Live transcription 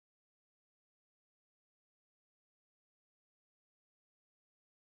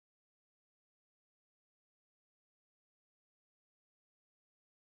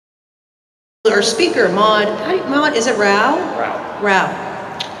Our speaker, Maud, is it Rao?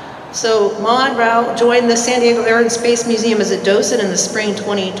 Rao. So Maud Rao joined the San Diego Air and Space Museum as a docent in the spring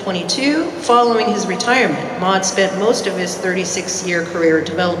 2022. Following his retirement, Maud spent most of his 36-year career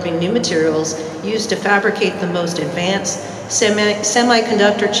developing new materials used to fabricate the most advanced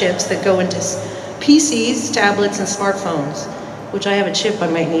semiconductor chips that go into PCs, tablets, and smartphones, which I have a chip I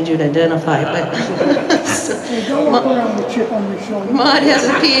might need you to identify, but don't walk around with a chip on your shoulder. Maud has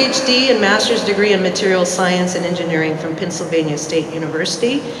a PhD and master's degree in materials science and engineering from Pennsylvania State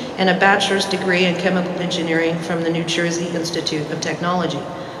University and a bachelor's degree in chemical engineering from the New Jersey Institute of Technology.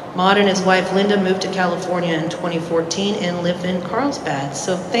 Maud and his wife Linda moved to California in 2014 and live in Carlsbad.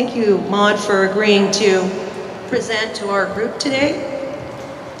 So thank you, Maud, for agreeing to present to our group today.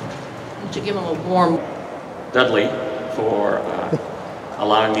 To give him a warm Dudley for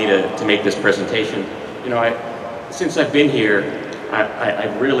allowing me to make this presentation. You know, since I've been here,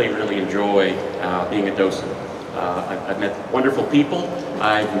 I really enjoy being a docent. I've met wonderful people.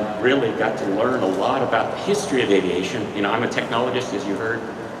 I've really got to learn a lot about the history of aviation. You know, I'm a technologist, as you heard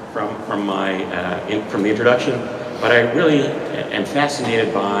from the introduction, but I really am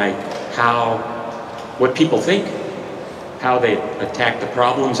fascinated by what people think, how they attack the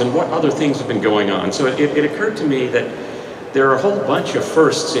problems, and what other things have been going on. So it occurred to me that there are a whole bunch of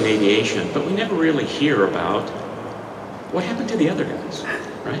firsts in aviation, but we never really hear about what happened to the other guys,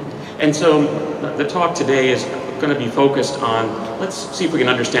 right? And so the talk today is going to be focused on, let's see if we can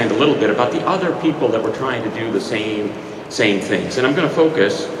understand a little bit about the other people that were trying to do the same things. And I'm going to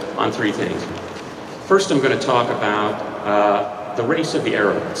focus on three things. First, I'm going to talk about the race of the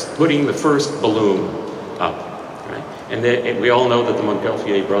airlines, putting the first balloon up. And we all know that the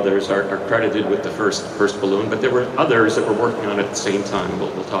Montgolfier brothers are credited with the first balloon, but there were others that were working on it at the same time.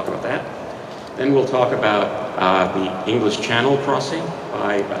 We'll talk about that. Then we'll talk about the English Channel crossing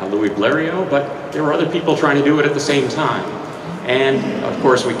by Louis Blériot, but there were other people trying to do it at the same time. And of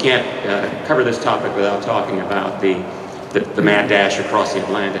course, we can't cover this topic without talking about the mad dash across the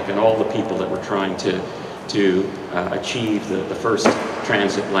Atlantic and all the people that were trying to achieve the first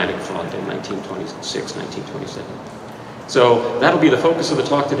transatlantic flight in 1926, 1927. So that'll be the focus of the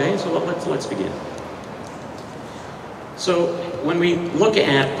talk today, so let's begin. So when we look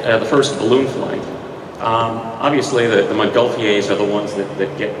at the first balloon flight, obviously the Montgolfiers are the ones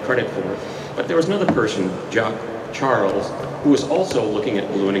that get credit for it, but there was another person, Jacques Charles, who was also looking at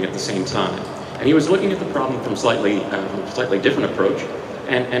ballooning at the same time. And he was looking at the problem from slightly different approach,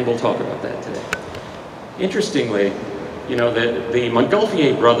 and we'll talk about that today. Interestingly, you know, the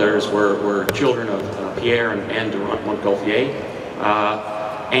Montgolfier brothers were children of Pierre and Anne Durant Montgolfier.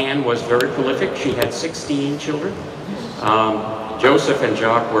 Anne was very prolific. She had 16 children. Joseph and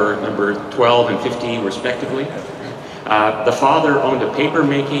Jacques were number 12 and 15 respectively. The father owned a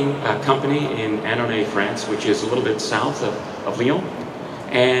paper-making company in Annonay, France, which is a little bit south of Lyon.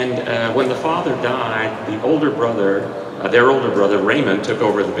 And when the father died, their older brother Raymond took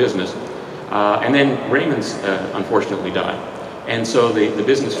over the business. And then Raymond's unfortunately died. And so the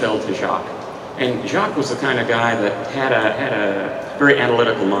business fell to Jacques. And Jacques was the kind of guy that had a very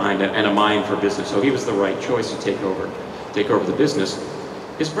analytical mind and a mind for business. So he was the right choice to take over the business.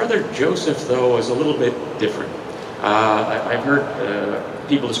 His brother Joseph, though, was a little bit different. I've heard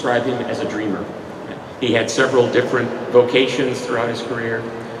people describe him as a dreamer. He had several different vocations throughout his career.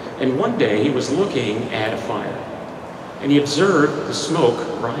 And one day he was looking at a fire. And he observed the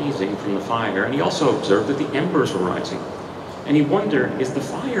smoke rising from the fire, and he also observed that the embers were rising. And he wondered, is the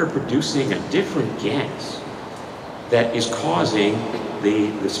fire producing a different gas that is causing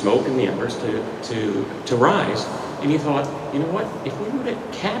the smoke and the embers to rise? And he thought, you know what, if we were to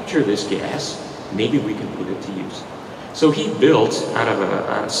capture this gas, maybe we can put it to use. So he built out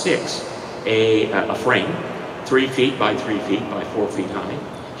of sticks a frame, 3 feet by 3 feet by 4 feet high.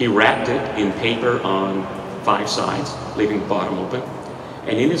 He wrapped it in paper on 5 sides, leaving the bottom open.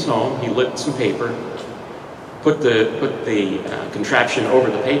 And in his home, he lit some paper, put the contraption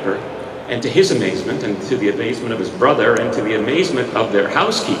over the paper, and to his amazement, and to the amazement of his brother, and to the amazement of their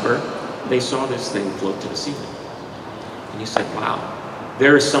housekeeper, they saw this thing float to the ceiling. And he said, wow,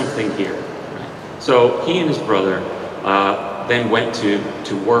 there is something here. Right? So he and his brother then went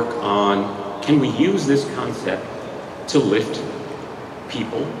to work on, can we use this concept to lift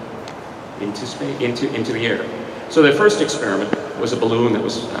people into space, into the air? So their first experiment was a balloon that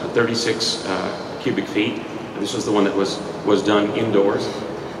was 36 cubic feet. This was the one that was done indoors.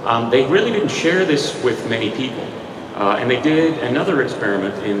 They really didn't share this with many people. And they did another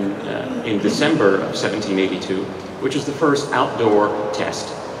experiment in December of 1782, which was the first outdoor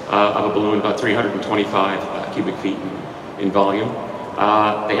test of a balloon about 325 cubic feet in volume.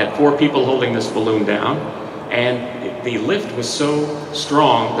 They had 4 people holding this balloon down, and the lift was so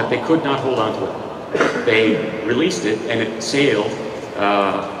strong that they could not hold on to it. They released it, and it sailed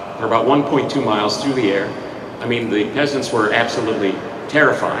for about 1.2 miles through the air. I mean, the peasants were absolutely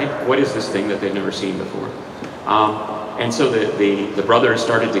terrified. What is this thing that they've never seen before? And so the brothers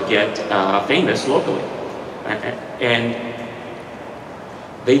started to get famous locally. And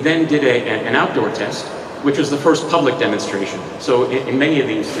they then did an outdoor test, which was the first public demonstration. So in many of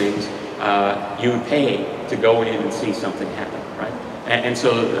these things, you would pay to go in and see something happen, right? And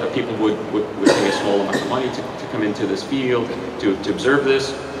so people would pay a small amount of money to come into this field to observe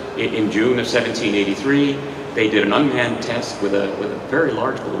this. In June of 1783, they did an unmanned test with a very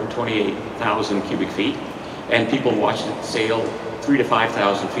large balloon, 28,000 cubic feet, and people watched it sail 3,000 to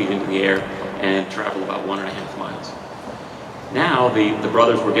 5,000 feet into the air and travel about 1.5 miles. Now the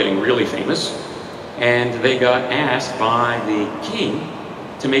brothers were getting really famous, and they got asked by the king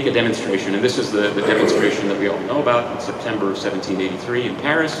to make a demonstration, and this is the demonstration that we all know about in September of 1783 in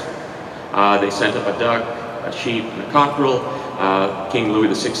Paris. They sent up a duck, a sheep, and a cockerel. King Louis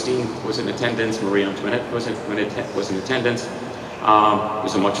XVI was in attendance, Marie Antoinette was in attendance. It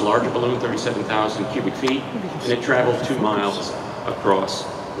was a much larger balloon, 37,000 cubic feet, and it traveled 2 miles across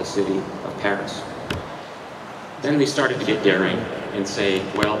the city of Paris. Then they started to get daring and say,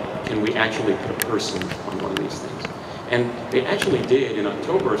 well, can we actually put a person on one of these things? And they actually did, in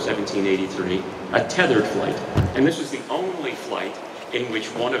October of 1783, a tethered flight. And this was the only flight in which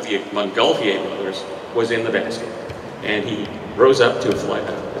one of the Montgolfier brothers was in the basket. And he rose up to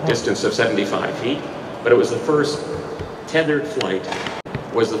a distance of 75 feet, but it was the first tethered flight,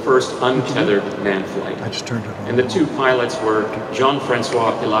 was the first untethered manned flight. I just turned it on. And the 2 pilots were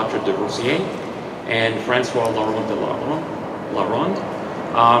Jean-François Pilatre de Roussier and François Laurent de la Ronde.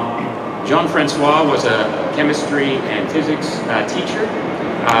 Jean-François was a chemistry and physics teacher.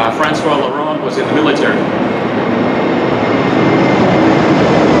 François Laurent was in the military.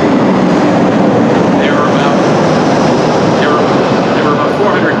 There were about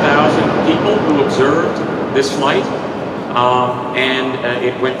 400,000 people who observed this flight, and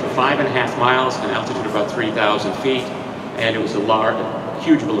it went for 5.5 miles, an altitude of about 3,000 feet, and it was a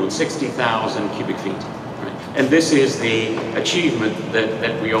huge balloon, 60,000 cubic feet. Right? And this is the achievement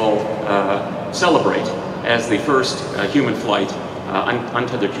that we all celebrate as the first human flight,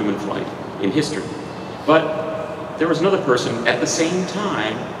 untethered human flight in history. But there was another person at the same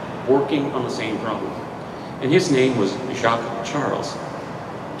time working on the same problem, and his name was Jacques Charles.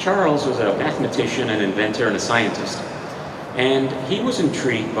 Charles was a mathematician, an inventor, and a scientist, and he was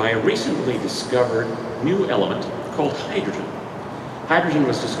intrigued by a recently discovered new element called hydrogen. Hydrogen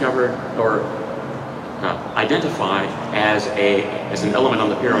was discovered or identified as an element on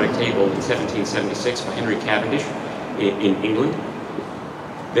the periodic table in 1776 by Henry Cavendish in England.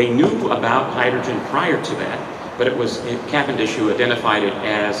 They knew about hydrogen prior to that, but it was Cavendish who identified it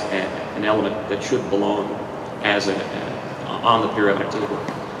as an element that should belong as on the periodic table.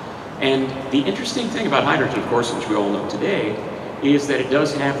 And the interesting thing about hydrogen, of course, which we all know today, is that it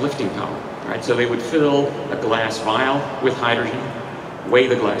does have lifting power. Right? So they would fill a glass vial with hydrogen, weigh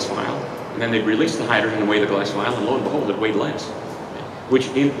the glass vial, and then they'd release the hydrogen and weigh the glass vial, and lo and behold, it weighed less.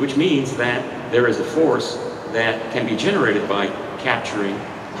 Which means that there is a force that can be generated by capturing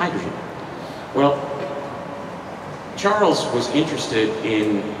hydrogen. Well, Charles was interested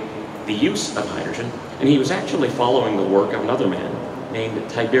in the use of hydrogen, and he was actually following the work of another man named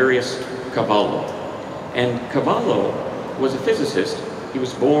Tiberius Cavallo. And Cavallo was a physicist. He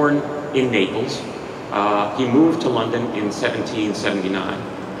was born in Naples. He moved to London in 1779.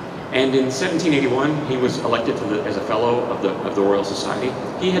 And in 1781, he was elected as a fellow of the Royal Society.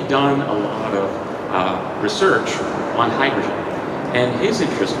 He had done a lot of research on hydrogen. And his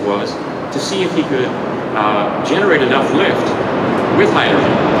interest was to see if he could generate enough lift with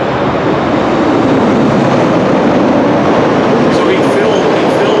hydrogen. So he'd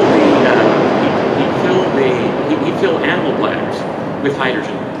fill animal bladders with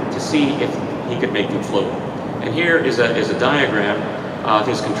hydrogen to see if he could make them float. And here is a diagram of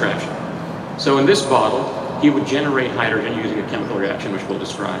his contraption. So in this bottle, he would generate hydrogen using a chemical reaction, which we'll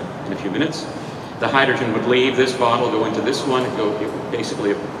describe in a few minutes. The hydrogen would leave this bottle, go into this one,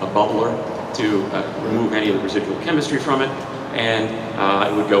 basically a bubbler to remove any of the residual chemistry from it, and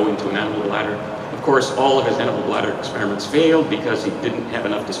it would go into an animal bladder. Of course, all of his animal bladder experiments failed because he didn't have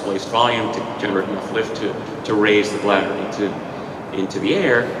enough displaced volume to generate enough lift to raise the bladder into the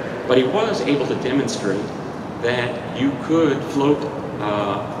air, but he was able to demonstrate that you could float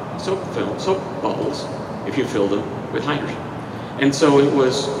soap bubbles if you filled them with hydrogen. And so it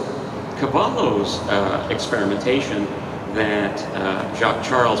was Cavallo's experimentation that Jacques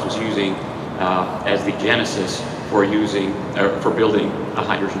Charles was using as the genesis for building a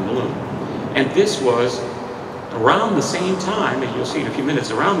hydrogen balloon. And this was around the same time, and you'll see in a few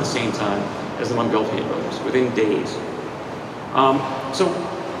minutes, around the same time as the Montgolfier brothers, within days. So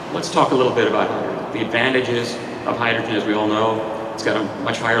let's talk a little bit about hydrogen. The advantages of hydrogen, as we all know, it's got a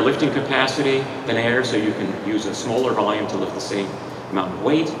much higher lifting capacity than air, so you can use a smaller volume to lift the same amount of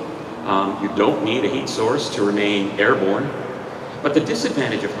weight. You don't need a heat source to remain airborne. But the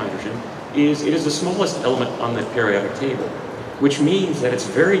disadvantage of hydrogen is it is the smallest element on the periodic table, which means that it's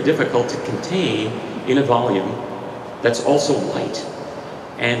very difficult to contain in a volume that's also light.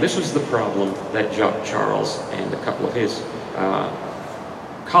 And this was the problem that Jacques Charles and a couple of his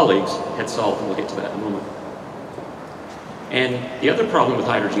colleagues had solved, and we'll get to that in a moment. And the other problem with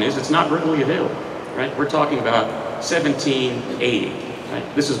hydrogen is it's not readily available, right? We're talking about 1780,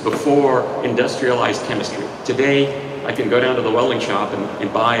 right? This is before industrialized chemistry. Today, I can go down to the welding shop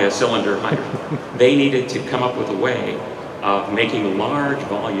and buy a cylinder of hydrogen. They needed to come up with a way of making large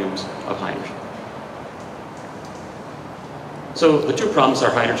volumes of hydrogen. So the two problems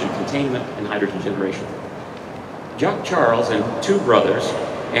are hydrogen containment and hydrogen generation. Jacques Charles and two brothers,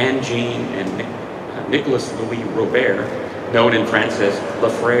 Anne-Jean and Nicolas Louis Robert, known in France as Le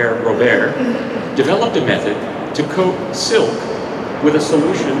Frère Robert, developed a method to coat silk with a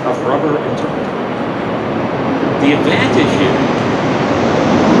solution of rubber and turpentine. The advantage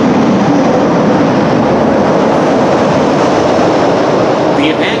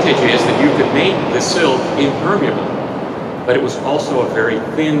is that you could make the silk impermeable, but it was also a very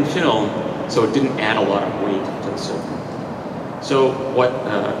thin film, so it didn't add a lot of weight to the silk. So what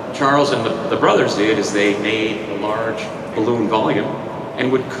Charles and the brothers did is they made a large balloon volume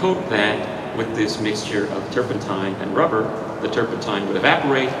and would coat that with this mixture of turpentine and rubber. The turpentine would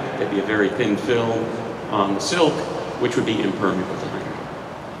evaporate, there'd be a very thin film on the silk, which would be impermeable to hydrogen.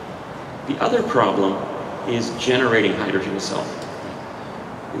 The other problem is generating hydrogen itself.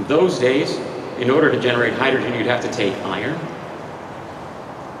 In those days, in order to generate hydrogen, you'd have to take iron,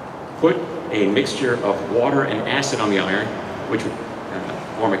 put a mixture of water and acid on the iron, which would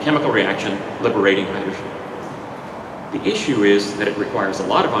form a chemical reaction, liberating hydrogen. The issue is that it requires a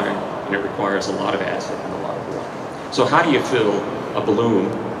lot of iron, and it requires a lot of acid and a lot of water. So how do you fill a balloon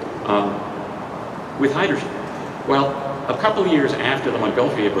with hydrogen? Well, a couple of years after the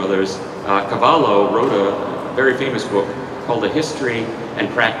Montgolfier brothers, Cavallo wrote a very famous book called The History and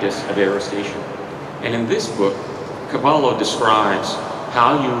Practice of Aerostation. And in this book, Cavallo describes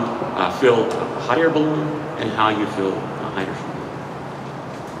how you fill a hot air balloon and how you fill a hydrogen balloon.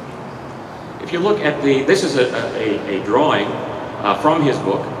 If you look at this is a drawing from his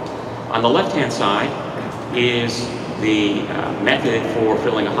book. On the left-hand side is the method for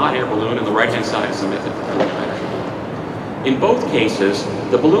filling a hot air balloon, and the right-hand side is the method for filling a hydrogen balloon. In both cases,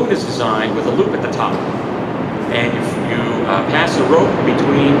 the balloon is designed with a loop at the top. And if you pass a rope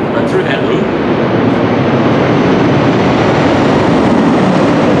through that loop,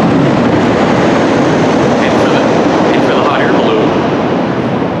 and for the hot air balloon,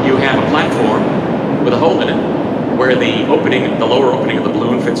 you have a platform with a hole in it, where the lower opening of the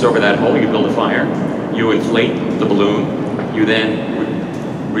balloon fits over that hole. You build a fire, you inflate the balloon, you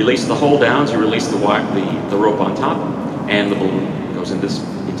then release the hole down, so you release the rope on top, and the balloon goes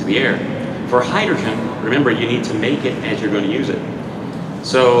into the air. For hydrogen, remember, you need to make it as you're going to use it.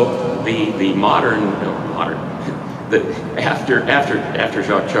 So after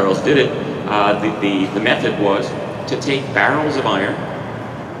Jacques Charles did it, the method was to take barrels of iron,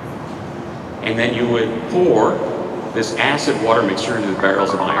 and then you would pour this acid-water mixture into the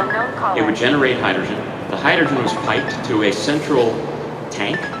barrels of iron. It would generate hydrogen. The hydrogen was piped to a central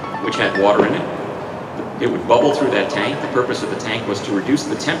tank, which had water in it. It would bubble through that tank. The purpose of the tank was to reduce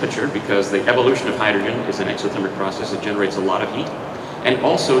the temperature, because the evolution of hydrogen is an exothermic process. It generates a lot of heat. And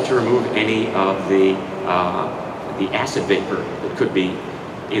also to remove any of the acid vapor that could be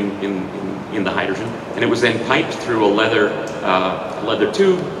in the hydrogen. And it was then piped through a leather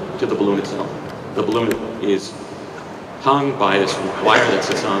tube to the balloon itself. The balloon is hung by this wire that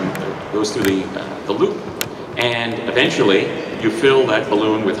goes through the loop. And eventually, you fill that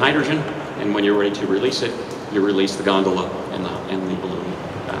balloon with hydrogen, and when you're ready to release it, you release the gondola, and the balloon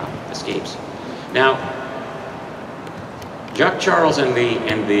escapes. Now, Jacques Charles and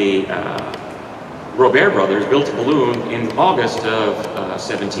the Robert brothers built a balloon in August of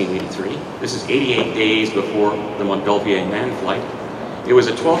 1783. This is 88 days before the Montgolfier manned flight. It was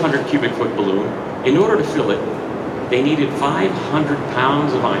a 1,200 cubic foot balloon. In order to fill it, they needed 500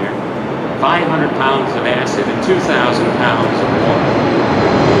 pounds of iron, 500 pounds of acid, and 2,000 pounds of water.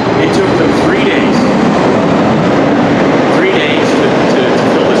 It took them 3 days.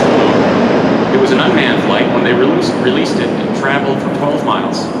 was an unmanned flight. When they released it, it traveled for 12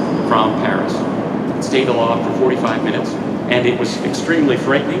 miles from Paris. It stayed aloft for 45 minutes, and it was extremely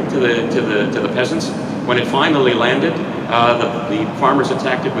frightening to the peasants. When it finally landed, the farmers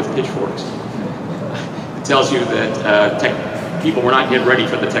attacked it with pitchforks. It tells you that people were not yet ready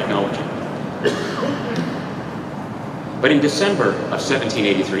for the technology. But in December of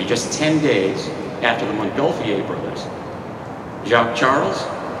 1783, just 10 days after the Montgolfier brothers, Jacques Charles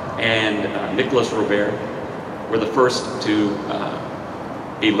and Nicolas Robert were the first to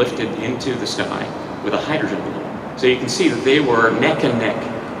be lifted into the sky with a hydrogen balloon. So you can see that they were neck and neck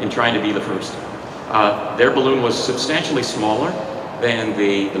in trying to be the first. Their balloon was substantially smaller than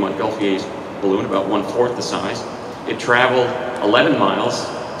the Montgolfier's balloon, about 1/4 the size. It traveled 11 miles,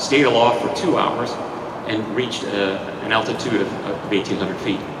 stayed aloft for 2 hours, and reached an altitude of 1,800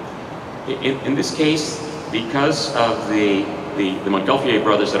 feet. In this case, because of the Montgolfier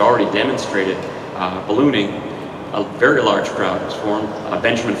brothers had already demonstrated ballooning, a very large crowd was formed.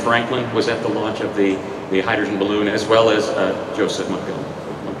 Benjamin Franklin was at the launch of the hydrogen balloon, as well as Joseph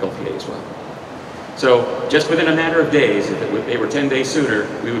Montgolfier as well. So just within a matter of days, if they were 10 days sooner,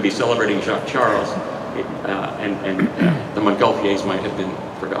 we would be celebrating Jacques Charles, and the Montgolfiers might have been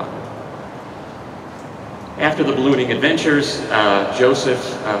forgotten. After the ballooning adventures,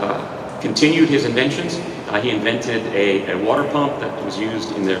 Joseph continued his inventions. He invented a water pump that was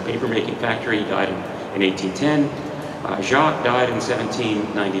used in their paper-making factory. He died in 1810. Jacques died in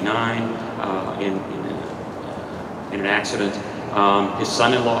 1799 in an accident. His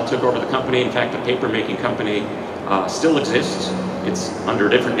son-in-law took over the company. In fact, the paper-making company still exists. It's under a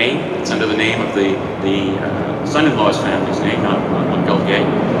different name. It's under the name of the son-in-law's family's name, not Montgolfier.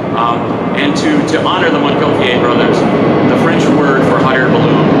 And to honor the Montgolfier brothers, the French word for hot air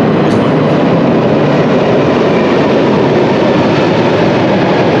balloon is Montgolfier.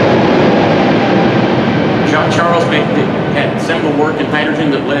 Jacques Charles had seminal work in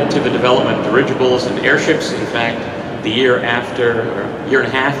hydrogen that led to the development of dirigibles and airships. In fact, the year and a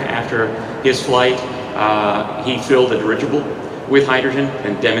half after his flight, he filled a dirigible with hydrogen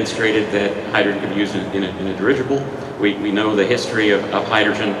and demonstrated that hydrogen could be used in a dirigible. We know the history of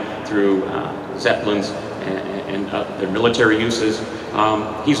hydrogen through Zeppelins and their military uses.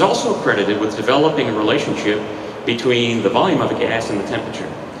 He's also credited with developing a relationship between the volume of a gas and the temperature.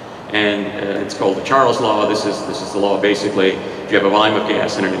 And it's called the Charles Law. This is the law basically. If you have a volume of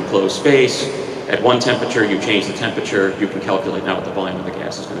gas in an enclosed space, at one temperature you change the temperature, you can calculate now what the volume of the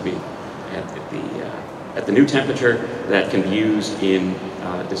gas is going to be at the new temperature that can be used in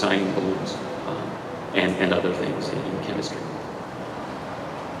designing balloons and other things in chemistry.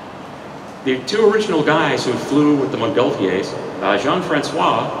 The two original guys who flew with the Montgolfiers,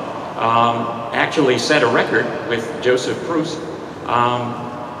 Jean-Francois actually set a record with Joseph Proust,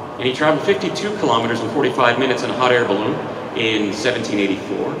 and he traveled 52 kilometers in 45 minutes in a hot air balloon in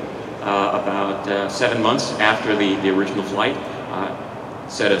 1784, about 7 months after the original flight,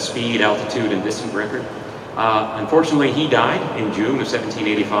 set a speed, altitude, and distance record. Unfortunately, he died in June of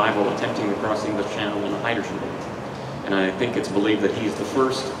 1785 while attempting to cross the English Channel in a hydrogen balloon. And I think it's believed that he's the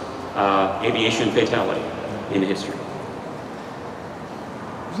first aviation fatality in history.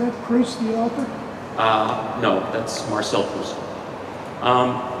 Is that Proust the author? No, that's Marcel Proust.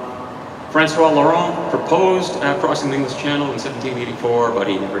 Francois Laurent proposed crossing the English Channel in 1784, but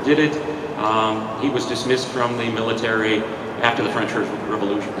he never did it. He was dismissed from the military after the French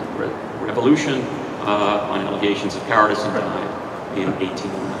Revolution on allegations of cowardice and died in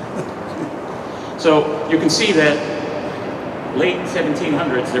 1809. So you can see that late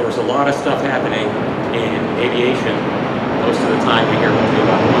 1700s there was a lot of stuff happening in aviation. Most of the time we hear mostly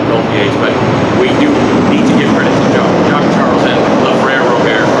about the Montgolfiers, but we do need to give credit to Jacques Charles and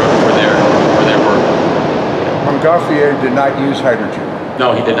Robert for their work. Montgolfier did not use hydrogen.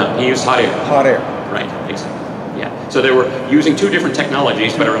 No, he did not. He used hot air. Hot air. Right, exactly. Yeah. So they were using two different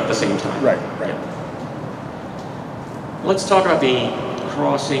technologies, but are at the same time. Right, right. Yeah. Let's talk about the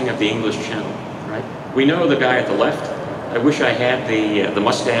crossing of the English Channel. Right. We know the guy at the left. I wish I had the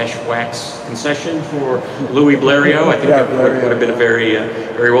mustache wax concession for Louis Blériot. I think Yeah, would have been a very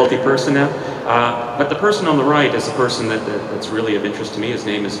wealthy person now. But the person on the right is the person that's really of interest to me. His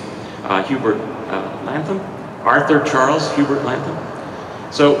name is Hubert Lantham, Arthur Charles Hubert Lantham.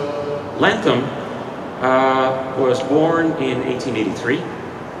 So Lantham was born in 1883.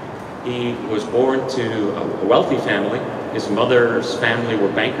 He was born to a wealthy family. His mother's family were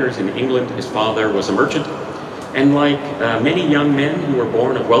bankers in England. His father was a merchant. And like many young men who were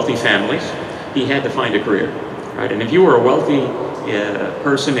born of wealthy families, he had to find a career. Right? And if you were a wealthy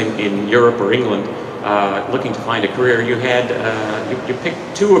person in Europe or England looking to find a career, you picked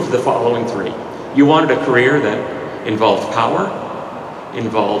two of the following three. You wanted a career that involved power,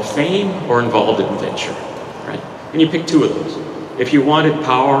 involved fame, or involved adventure, right? And you picked two of those. If you wanted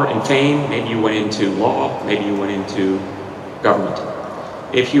power and fame, maybe you went into law, maybe you went into government.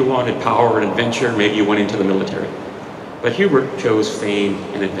 If you wanted power and adventure, maybe you went into the military. But Hubert chose fame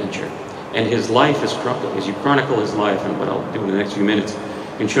and adventure. And his life is chronicled. As you chronicle his life, and what I'll do in the next few minutes,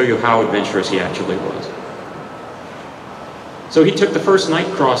 can show you how adventurous he actually was. So he took the first night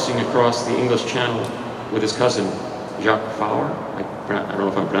crossing across the English Channel with his cousin, Jacques Faure, I don't know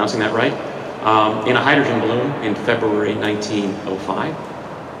if I'm pronouncing that right, in a hydrogen balloon in February 1905.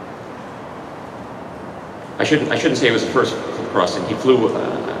 I shouldn't say it was the first crossing. He flew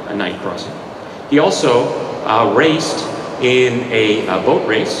a night crossing. He also raced in a boat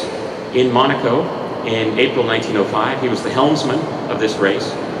race in Monaco in April 1905. He was the helmsman of this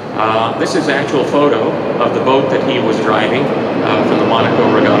race. This is an actual photo of the boat that he was driving from the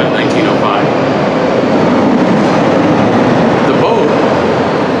Monaco Regatta in 1905.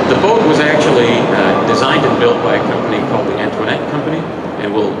 The boat was actually designed and built by a company called the Antoinette Company,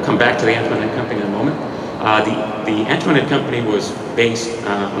 and we'll come back to the Antoinette Company in a moment. The Antoinette Company was based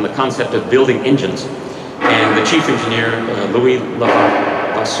on the concept of building engines, and the chief engineer, Louis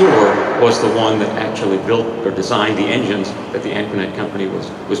Levasseur, was the one that actually built or designed the engines that the Antoinette Company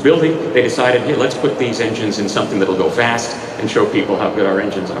was building. They decided, hey, let's put these engines in something that'll go fast and show people how good our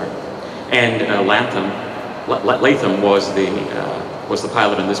engines are. And Latham was the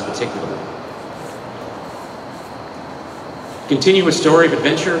pilot in this particular one. Continuous story of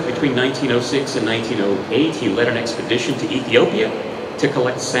adventure. Between 1906 and 1908, he led an expedition to Ethiopia to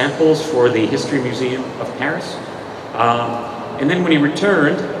collect samples for the History Museum of Paris. And then when he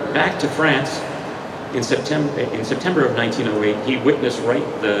returned back to France in September of 1908, he witnessed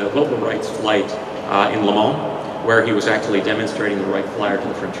the local rights flight in Le Mans, where he was actually demonstrating the Wright Flyer to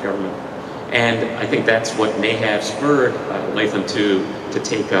the French government. And I think that's what may have spurred Latham to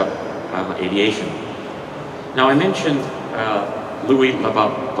take up aviation. Now I mentioned Louis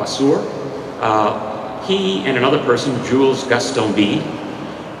Levasseur. He and another person, Jules Gaston Bide,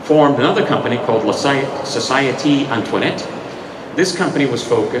 formed another company called La Société Antoinette. This company was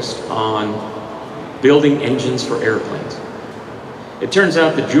focused on building engines for airplanes. It turns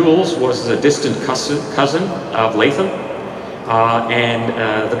out that Jules was a distant cousin of Latham,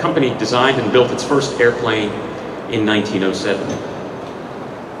 and the company designed and built its first airplane in 1907.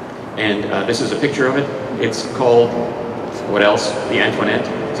 And this is a picture of it. It's called, what else? The Antoinette.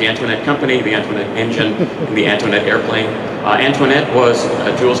 It's the Antoinette Company, the Antoinette engine, and the Antoinette airplane. Antoinette was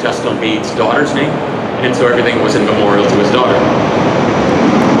Jules Gaston Bide's daughter's name, and so everything was in memorial to his daughter.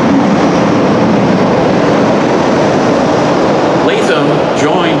 Latham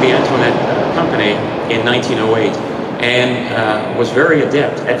joined the Antoinette Company in 1908 and was very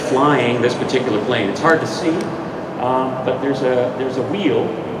adept at flying this particular plane. It's hard to see, but there's a wheel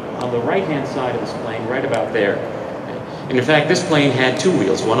on the right-hand side of this plane, right about there. And in fact, this plane had two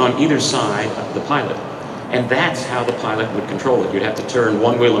wheels, one on either side of the pilot. And that's how the pilot would control it. You'd have to turn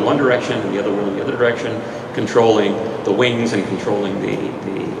one wheel in one direction and the other wheel in the other direction, controlling the wings and controlling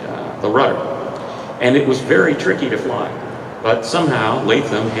the rudder. And it was very tricky to fly. But somehow,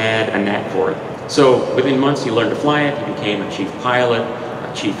 Latham had a knack for it. So within months, he learned to fly it. He became a chief pilot,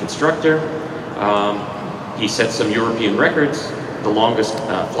 a chief instructor. He set some European records. The longest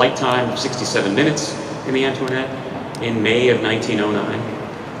flight time of 67 minutes in the Antoinette in May of 1909.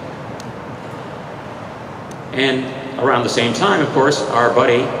 And around the same time, of course, our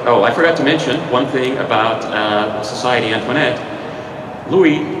buddy, oh, I forgot to mention one thing about Société Antoinette.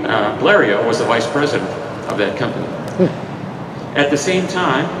 Louis Blériot was the vice president of that company. At the same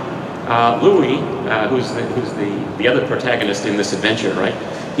time, Louis, who's the other protagonist in this adventure, right?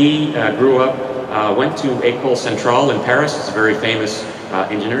 He grew up, went to École Centrale in Paris. It's a very famous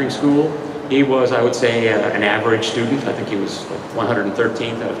engineering school. He was, I would say, an average student. I think he was like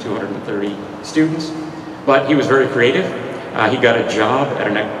 113th out of 230 students. But he was very creative. He got a job at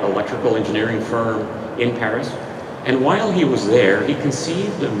an electrical engineering firm in Paris. And while he was there, he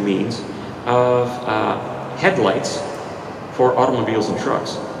conceived a means of headlights for automobiles and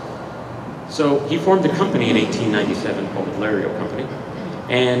trucks. So he formed a company in 1897 called the Blériot Company.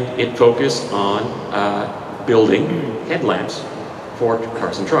 And it focused on building headlamps for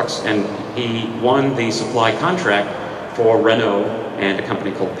cars and trucks. And he won the supply contract for Renault and a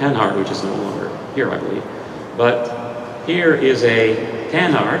company called Panhard, which is no longer here, I believe. But here is a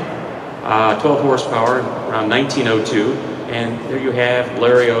Panhard, 12 horsepower, around 1902, and there you have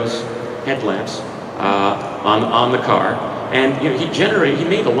Blériot's headlamps on the car. And you know, he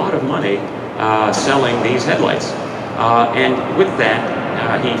made a lot of money selling these headlights. And with that,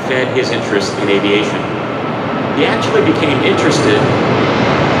 he fed his interest in aviation. He actually became interested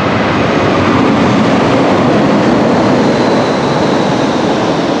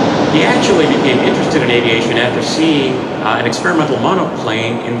in aviation after seeing an experimental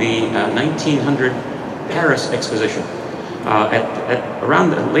monoplane in the 1900 Paris exposition. Around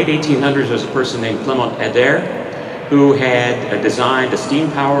the late 1800s, there was a person named Clement Ader who had designed a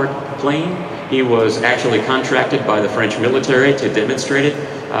steam-powered plane. He was actually contracted by the French military to demonstrate it.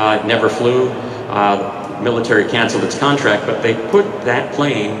 It never flew. The military canceled its contract, but they put that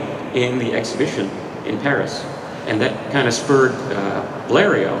plane in the exhibition in Paris. And that kind of spurred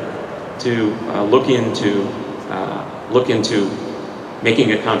Blériot to look into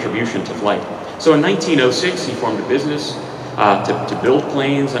making a contribution to flight. So in 1906, he formed a business to build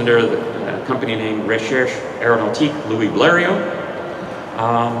planes under the company named Recherche Aéronautique Louis Blériot.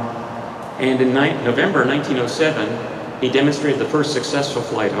 And in November 1907, he demonstrated the first successful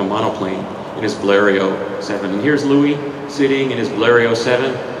flight of a monoplane in his Blériot 7. And here's Louis sitting in his Blériot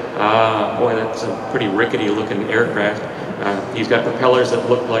 7. Boy, that's a pretty rickety looking aircraft. He's got propellers that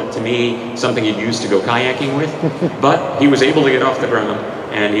look like, to me, something you'd use to go kayaking with. But he was able to get off the ground,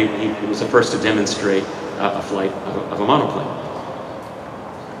 and he was the first to demonstrate a flight of a monoplane.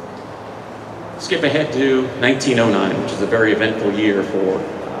 Skip ahead to 1909, which is a very eventful year for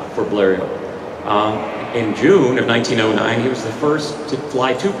Blériot. In June of 1909, he was the first to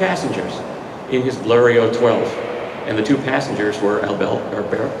fly 2 passengers in his Blériot 12. And the 2 passengers were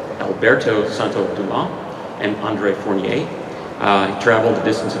Alberto Santo Dumont and André Fournier. He traveled a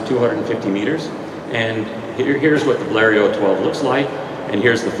distance of 250 meters. And here's what the Blériot 12 looks like. And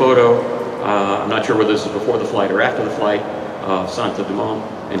here's the photo. I'm not sure whether this is before the flight or after the flight of Santo Dumont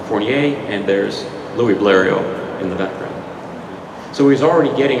and Fournier. And there's Louis Blériot in the background. So he's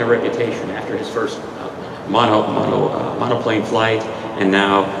already getting a reputation after his first monoplane flight, and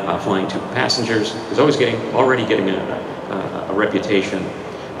now flying 2 passengers. He's already getting a reputation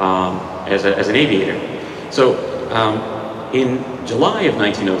as an aviator. So in July of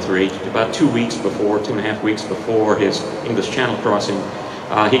 1903, about 2.5 weeks before his English Channel crossing,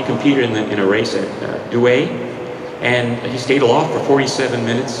 he competed in a race at Douai, and he stayed aloft for 47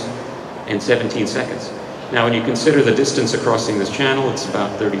 minutes and 17 seconds. Now, when you consider the distance of crossing this channel, it's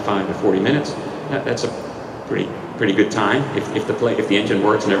about 35 to 40 minutes. That's a pretty good time if the engine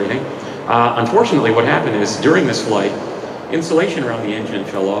works and everything. Unfortunately, what happened is during this flight, insulation around the engine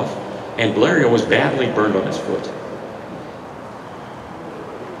fell off, and Blériot was badly burned on his foot.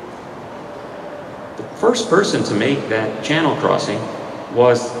 The first person to make that channel crossing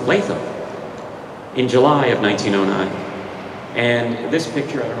was Latham in July of 1909. And this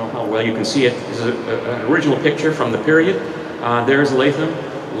picture, I don't know how well you can see it, is an original picture from the period. There's Latham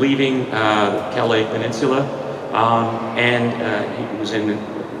leaving the Calais Peninsula, and he was in the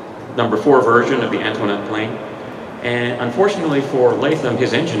number 4 version of the Antoinette plane. And unfortunately for Latham,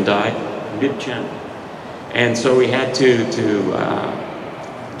 his engine died mid-channel. And so he had to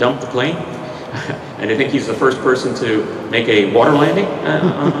dump the plane. And I think he's the first person to make a water landing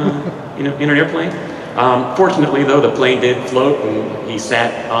in an airplane. Fortunately, though, the plane did float, and he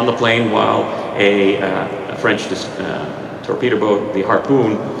sat on the plane while a French torpedo boat, the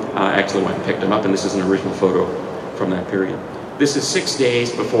Harpoon, actually went and picked him up, and this is an original photo from that period. This is 6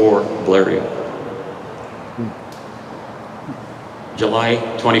 days before Blériot. July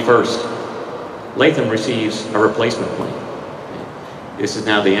 21st, Latham receives a replacement plane. This is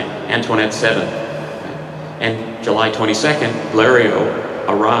now the Antoinette 7. And July 22nd, Blériot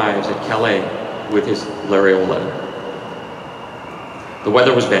arrives at Calais with his Blériot 11. The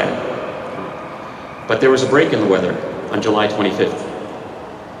weather was bad, but there was a break in the weather on July 25th.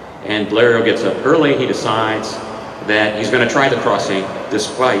 And Blériot gets up early. He decides that he's going to try the crossing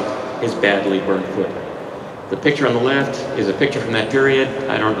despite his badly burned foot. The picture on the left is a picture from that period.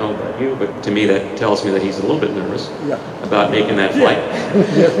 I don't know about you, but to me that tells me that he's a little bit nervous about making that flight.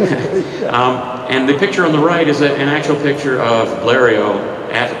 And the picture on the right is an actual picture of Blériot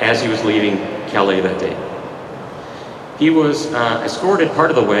as he was leaving Calais that day. He was escorted part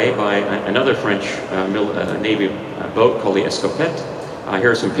of the way by another French Navy boat called the Escopette.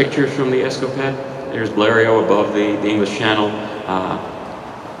 Here are some pictures from the Escopette. There's Blériot above the English Channel.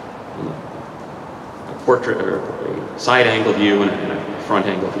 A portrait, or a side angle view and a front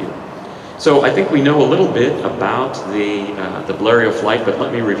angle view. So I think we know a little bit about the Blériot flight, but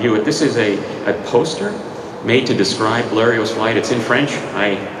let me review it. This is a poster made to describe Blériot's flight. It's in French.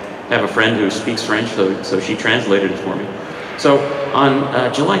 I have a friend who speaks French, so she translated it for me. So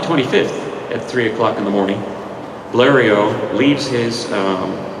on July 25th at 3 o'clock in the morning, Blériot leaves his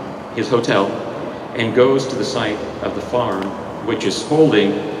hotel and goes to the site of the farm which is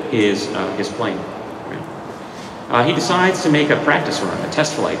holding his plane. Right? He decides to make a practice run, a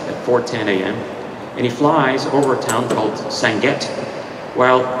test flight at 4:10 a.m., and he flies over a town called Sanget.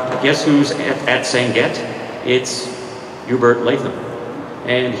 Well, guess who's at Sanget? It's Hubert Latham.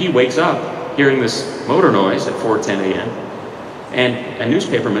 And he wakes up hearing this motor noise at 4:10 a.m., and a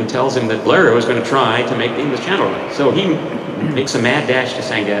newspaperman tells him that Blériot is going to try to make the English Channel run. So he makes a mad dash to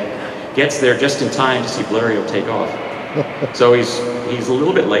Sanget, gets there just in time to see Blériot take off. So he's a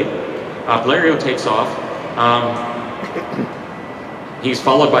little bit late. Blériot takes off. He's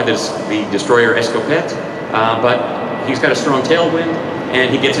followed by the destroyer Escopette, but he's got a strong tailwind,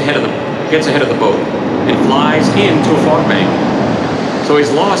 and he gets ahead of the boat and flies into a fog bank. So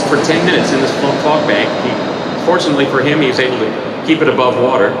he's lost for 10 minutes in this fog bank. Fortunately for him, he's able to keep it above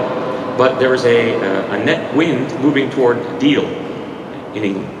water, but there is a net wind moving toward Deal in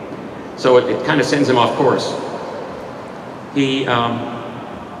England. So it kind of sends him off course. He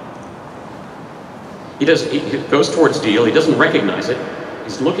goes towards Deal. He doesn't recognize it.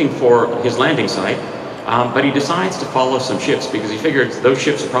 He's looking for his landing site, but he decides to follow some ships because he figured those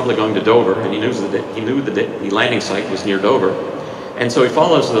ships are probably going to Dover, and he knew that the landing site was near Dover. And so he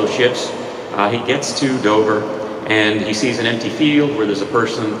follows those ships. He gets to Dover, and he sees an empty field where there's a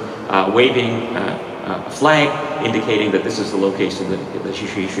person waving a flag indicating that this is the location that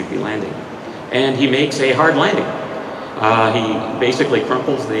he should be landing. And he makes a hard landing. He basically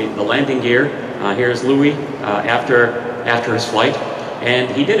crumples the landing gear. Here's Louis after his flight, and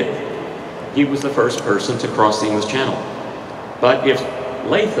he did it. He was the first person to cross the English Channel. But if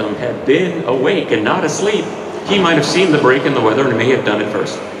Latham had been awake and not asleep, he might have seen the break in the weather and may have done it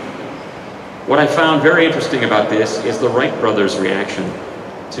first. What I found very interesting about this is the Wright brothers' reaction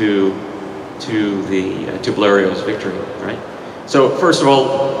to Blériot's victory, right? So first of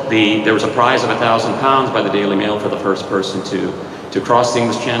all, there was a prize of £1,000 by the Daily Mail for the first person to cross the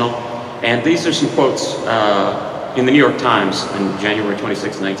English Channel. And these are some quotes in the New York Times on January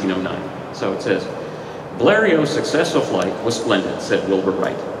 26, 1909. So it says, "Blériot's successful flight was splendid," said Wilbur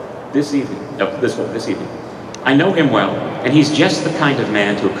Wright, this evening. "I know him well, and he's just the kind of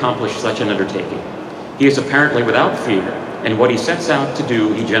man to accomplish such an undertaking. He is apparently without fear, and what he sets out to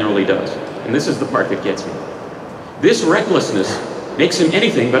do, he generally does." And this is the part that gets me. "This recklessness makes him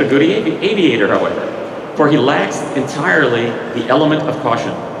anything but a good aviator, however, for he lacks entirely the element of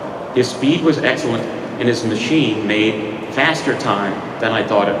caution. His speed was excellent, and his machine made faster time than I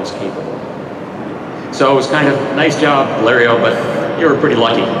thought it was capable." So it was kind of, nice job, Blériot, but you were pretty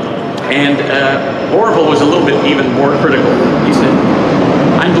lucky. And Orville was a little bit even more critical. He said,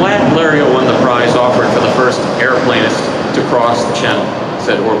 "I'm glad Blériot won the prize offered for the first airplanist to cross the Channel,"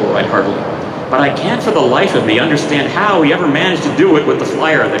 said Orville Wright heartily. "But I can't for the life of me understand how he ever managed to do it with the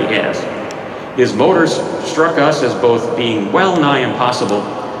flyer that he has. His motors struck us as both being well nigh impossible,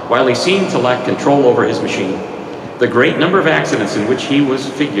 while he seemed to lack control over his machine. The great number of accidents in which he was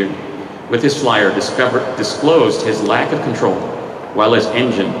figured with his flyer disclosed his lack of control, while his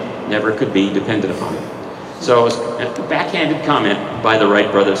engine never could be depended upon." So it's a backhanded comment by the Wright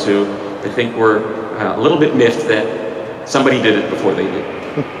brothers, who I think were a little bit miffed that somebody did it before they did.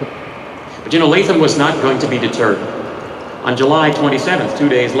 But you know, Latham was not going to be deterred. On July 27th, 2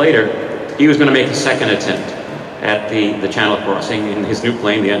 days later, he was going to make a second attempt at the Channel crossing in his new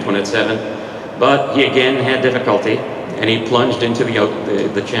plane, the Antoinette 7, but he again had difficulty, and he plunged into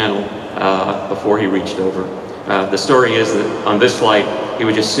the Channel before he reached Dover. The story is that on this flight, he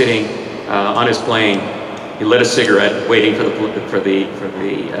was just sitting on his plane. He lit a cigarette, waiting for the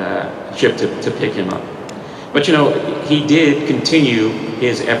ship to pick him up. But you know, he did continue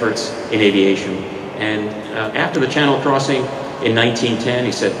his efforts in aviation, and after the Channel crossing in 1910,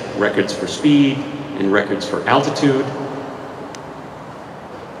 he set records for speed and records for altitude.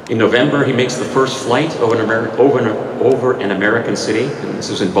 In November, he makes the first flight over an American city, and this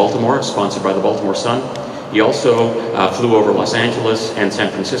was in Baltimore, sponsored by the Baltimore Sun. He also flew over Los Angeles and San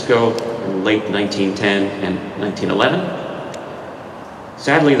Francisco in late 1910 and 1911.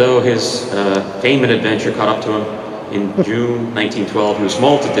 Sadly, though, his fame and adventure caught up to him. In June 1912, he was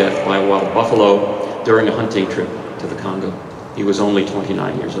mauled to death by a wild buffalo during a hunting trip to the Congo. He was only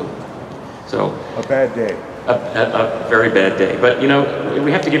 29 years old. So A bad day. A very bad day. But you know,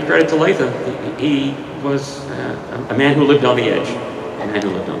 we have to give credit to Latham. He was a man who lived on the edge. A man who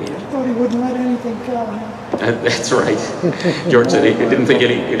lived on the edge. I thought he wouldn't let anything kill him. That's right. George said he didn't think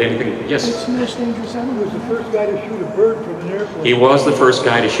anything. Yes. It's the most dangerous animal. He was the first guy to shoot a bird from an airplane. He was the first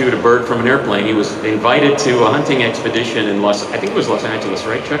guy to shoot a bird from an airplane. He was invited to a hunting expedition in I think it was Los Angeles,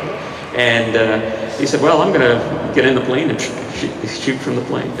 right, Chuck? And he said, "Well, I'm going to get in the plane and shoot from the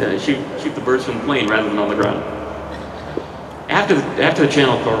plane, shoot the birds from the plane rather than on the ground." After the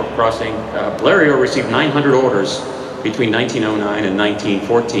Channel crossing, Blériot received 900 orders between 1909 and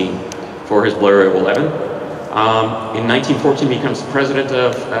 1914 for his Blériot 11. In 1914, he becomes president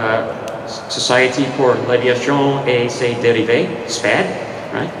of Société pour l'Aviation et ses Dérivés, SPAD,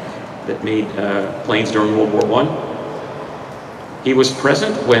 right? That made planes during World War I. He was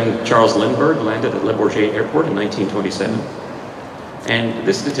present when Charles Lindbergh landed at Le Bourget Airport in 1927. And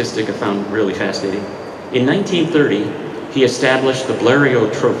this statistic I found really fascinating. In 1930, he established the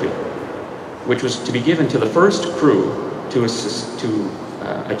Blériot Trophy, which was to be given to the first crew to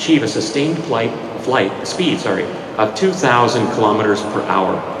achieve a sustained flight speed of 2,000 kilometers per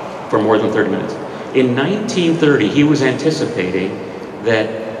hour for more than 30 minutes. In 1930, he was anticipating that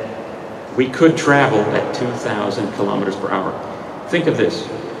we could travel at 2,000 kilometers per hour. Think of this.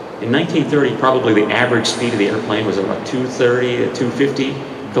 In 1930, probably the average speed of the airplane was about 230 to 250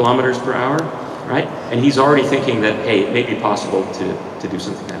 kilometers per hour, right? And he's already thinking that, hey, it may be possible to do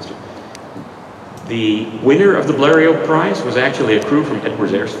something faster. The winner of the Blériot Prize was actually a crew from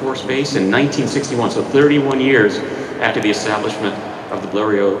Edwards Air Force Base in 1961, so 31 years after the establishment of the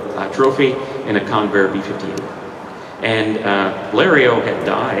Blériot Trophy in a Convair B-58. And Blériot had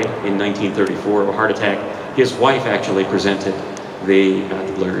died in 1934 of a heart attack. His wife actually presented the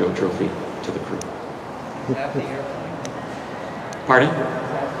Blériot Trophy to the crew. That's the airplane. Pardon?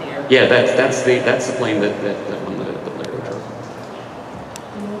 That's the airplane. Yeah, that's the plane that won the Blériot Trophy.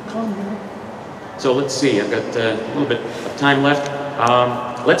 So let's see, I've got a little bit of time left.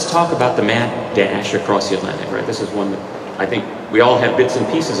 Let's talk about the mad dash across the Atlantic, right? This is one that I think we all have bits and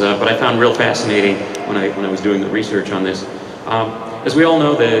pieces of, but I found real fascinating when I was doing the research on this. As we all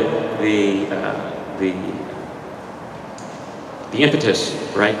know, the impetus,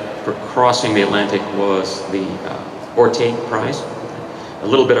 right, for crossing the Atlantic was the Orteig Prize. A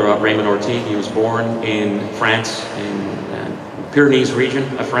little bit about Raymond Orteig. He was born in France, in the Pyrenees region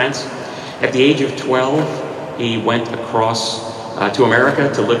of France. At the age of 12, he went across to America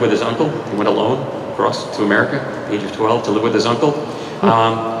to live with his uncle. He went alone across to America at the age of 12 to live with his uncle.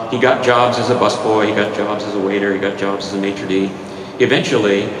 He got jobs as a busboy, he got jobs as a waiter, he got jobs as a maitre d'. He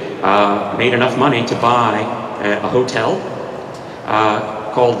eventually made enough money to buy a hotel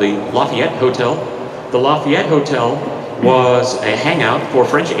called the Lafayette Hotel. The Lafayette Hotel was a hangout for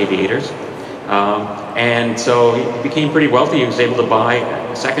French aviators. And so he became pretty wealthy. He was able to buy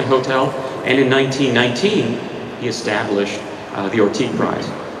a second hotel. And in 1919, he established the Orteig Prize.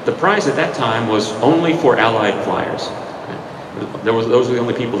 The prize at that time was only for Allied flyers. Those were the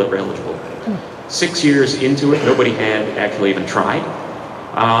only people that were eligible. 6 years into it, nobody had actually even tried.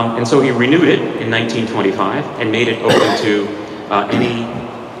 And so he renewed it in 1925 and made it open to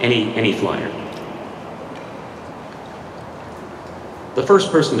any flyer. The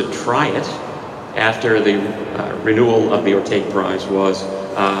first person to try it after the renewal of the Orteig Prize was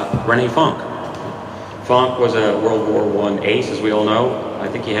René Fonck. Fonck was a World War I ace, as we all know. I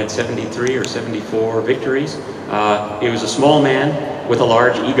think he had 73 or 74 victories. He was a small man with a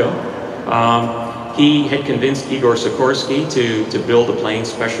large ego. He had convinced Igor Sikorsky to build a plane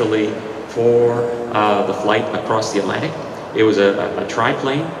specially for the flight across the Atlantic. It was a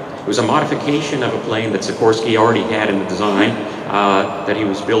triplane. It was a modification of a plane that Sikorsky already had in the design that he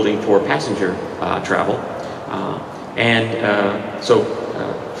was building for passenger travel. So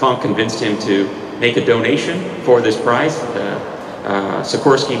Fonck convinced him to make a donation for this prize.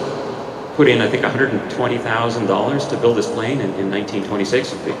 Sikorsky put in, I think, $120,000 to build this plane in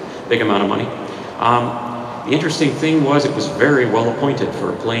 1926, a big amount of money. The interesting thing was it was very well appointed for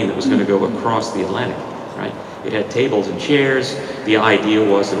a plane that was going to go across the Atlantic, right? It had tables and chairs. The idea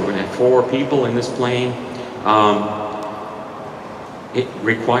was that we're going to have 4 people in this plane. It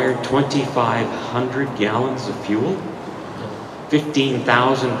required 2,500 gallons of fuel,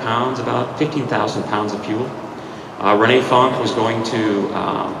 15,000 pounds, about 15,000 pounds of fuel. René Fonck was going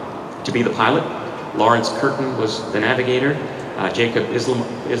to be the pilot. Lawrence Curtin was the navigator. Jacob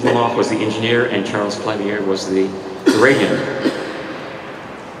Islamov was the engineer, and Charles Clavier was the radio.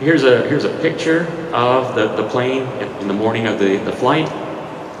 Here's a picture of the plane in the morning of the flight.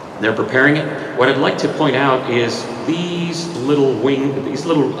 They're preparing it. What I'd like to point out is these little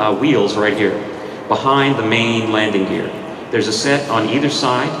wheels right here behind the main landing gear. There's a set on either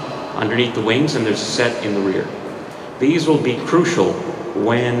side underneath the wings, and there's a set in the rear. These will be crucial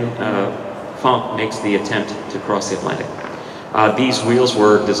when Fonck makes the attempt to cross the Atlantic. These wheels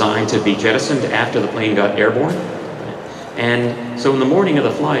were designed to be jettisoned after the plane got airborne. And so in the morning of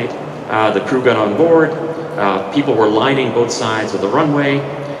the flight, the crew got on board. People were lining both sides of the runway.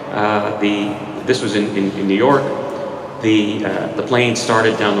 This was in New York. The plane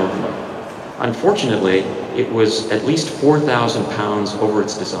started down the runway. Unfortunately, it was at least 4,000 pounds over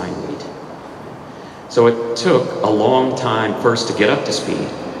its design weight. So it took a long time first to get up to speed,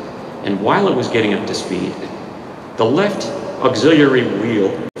 and while it was getting up to speed, the left auxiliary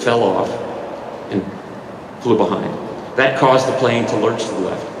wheel fell off and flew behind. That caused the plane to lurch to the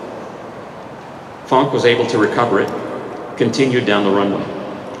left. Fonck was able to recover it, continued down the runway.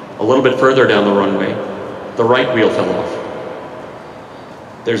 A little bit further down the runway, the right wheel fell off.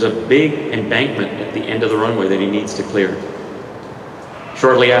 There's a big embankment at the end of the runway that he needs to clear.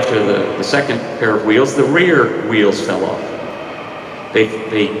 Shortly after the second pair of wheels, the rear wheels fell off.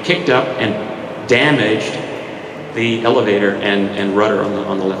 They kicked up and damaged the elevator and rudder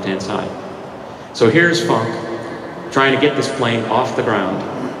on the left-hand side. So here's Fonck trying to get this plane off the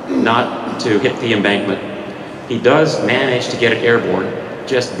ground, not to hit the embankment. He does manage to get it airborne,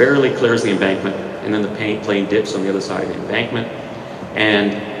 just barely clears the embankment, and then the plane dips on the other side of the embankment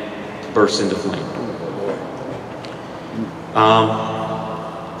and bursts into flame.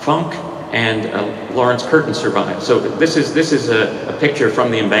 Fonck and Lawrence Curtin survived. So this is a picture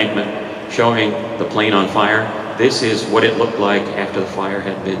from the embankment showing the plane on fire. This is what it looked like after the fire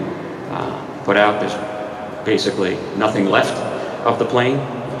had been put out. There's basically nothing left of the plane.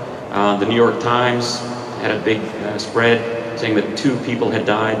 The New York Times had a big spread saying that 2 people had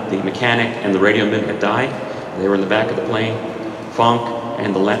died. The mechanic and the radioman had died. They were in the back of the plane. Fonck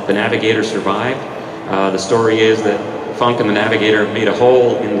and the navigator survived. The story is that Fonck and the navigator made a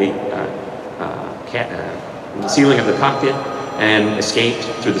hole in the ceiling of the cockpit and escaped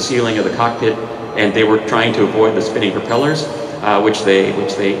through the ceiling of the cockpit, and they were trying to avoid the spinning propellers, which they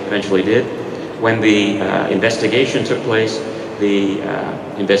eventually did. When the investigation took place, the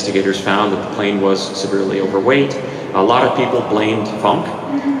investigators found that the plane was severely overweight. A lot of people blamed Fonck.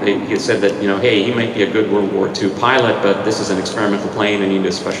 He said that, hey, he might be a good World War II pilot, but this is an experimental plane and you need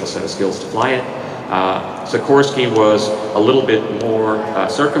a special set of skills to fly it. Sikorsky was a little bit more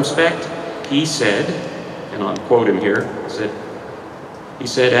circumspect. He said, and I'll quote him here, he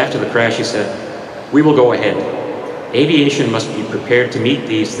said after the crash, he said, "We will go ahead. Aviation must be prepared to meet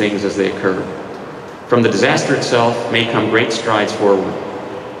these things as they occur. From the disaster itself may come great strides forward.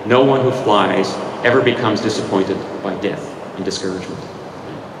 No one who flies ever becomes disappointed by death and discouragement."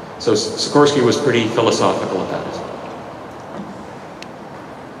 So Sikorsky was pretty philosophical about it.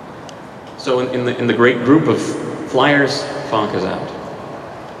 So in the great group of flyers, Fonck is out.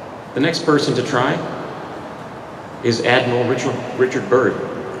 The next person to try is Admiral Richard Byrd.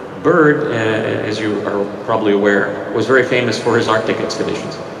 Byrd, as you are probably aware, was very famous for his Arctic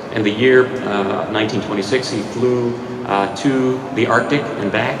expeditions. In the year 1926, he flew to the Arctic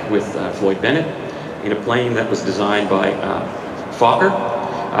and back with Floyd Bennett in a plane that was designed by Fokker.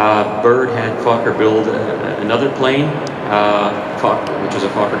 Byrd had Fokker build another plane, which is a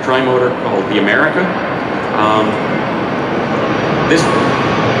Fokker trimotor called the America.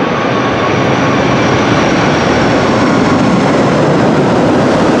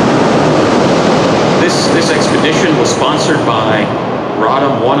 This expedition was sponsored by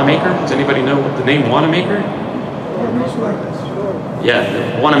Rodham Wanamaker. Does anybody know what the name Wanamaker?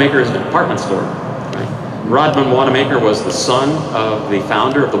 Yeah, Wanamaker is a department store. Right? Rodman Wanamaker was the son of the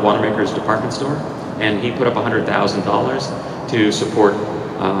founder of the Wanamaker's department store, and he put up $100,000 to support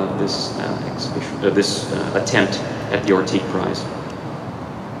this attempt at the Orteig Prize.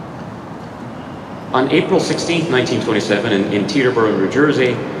 On April 16, 1927, in Teterboro, New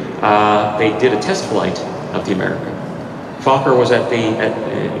Jersey, they did a test flight of the America. Fokker was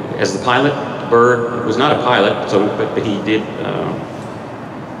as the pilot. Byrd was not a pilot, but he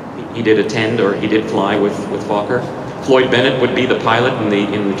did attend, or he did fly with Fokker. Floyd Bennett would be the pilot in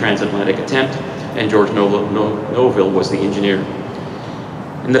the transatlantic attempt, and George Noville was the engineer.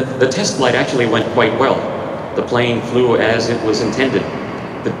 And the test flight actually went quite well. The plane flew as it was intended.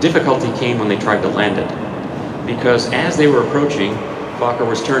 The difficulty came when they tried to land it, because as they were approaching, Fokker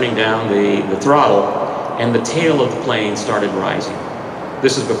was turning down the throttle, and the tail of the plane started rising.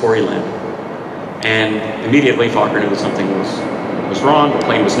 This is before he landed. And immediately Fokker knew that something was wrong. The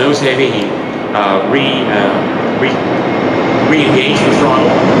plane was nose heavy. He re-engaged the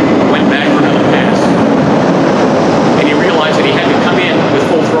throttle, went back for another pass, and he realized that he had to come in with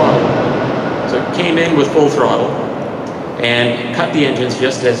full throttle. So he came in with full throttle and cut the engines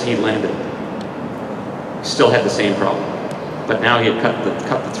just as he landed. Still had the same problem, but now he had cut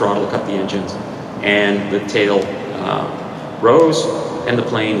the throttle, cut the engines, and the tail rose, and the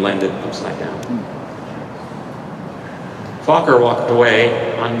plane landed upside down. Fokker walked away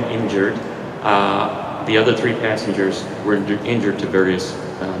uninjured. The other 3 passengers were injured to various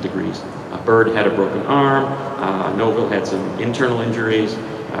degrees. Byrd had a broken arm, Noville had some internal injuries,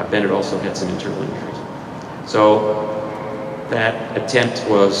 Bennett also had some internal injuries. So that attempt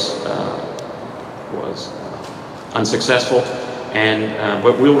was unsuccessful, and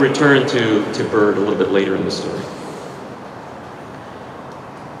but we'll return to Byrd a little bit later in the story.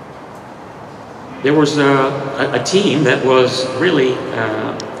 There was a team that was really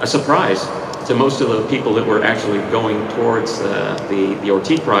a surprise to most of the people that were actually going towards the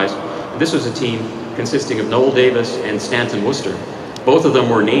Ortiz Prize. This was a team consisting of Noel Davis and Stanton Worcester. Both of them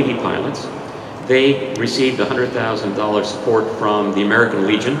were Navy pilots. They received $100,000 support from the American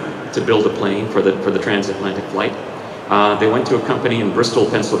Legion to build a plane for the transatlantic flight. They went to a company in Bristol,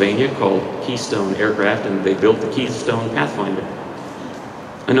 Pennsylvania called Keystone Aircraft, and they built the Keystone Pathfinder,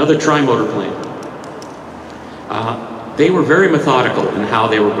 another tri-motor plane. They were very methodical in how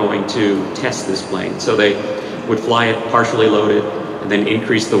they were going to test this plane. So they would fly it partially loaded and then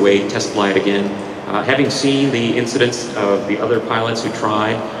increase the weight, test fly it again. Having seen the incidents of the other pilots who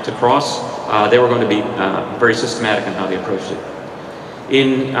tried to cross, they were going to be very systematic in how they approached it.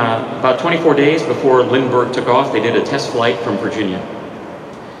 In about 24 days before Lindbergh took off, they did a test flight from Virginia.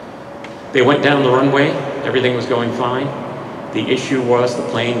 They went down the runway, everything was going fine. The issue was the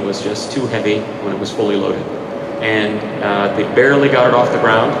plane was just too heavy when it was fully loaded. And they barely got it off the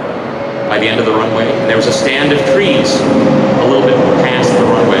ground by the end of the runway. And there was a stand of trees a little bit past the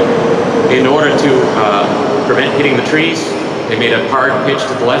runway. In order to prevent hitting the trees, they made a hard pitch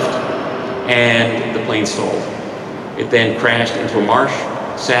to the left, and the plane stalled. It then crashed into a marsh.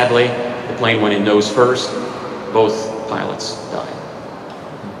 Sadly, the plane went in nose first. Both pilots died.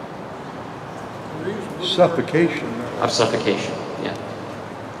 Suffocation. Of suffocation, yeah.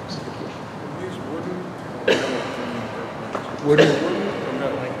 Wooden?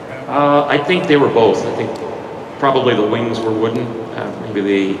 I think they were both. I think probably the wings were wooden.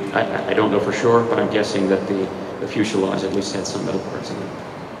 Maybe I don't know for sure, but I'm guessing that the fuselage at least had some metal parts in it.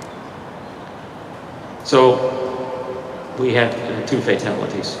 So we had two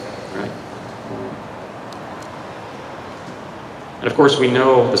fatalities, right? And of course we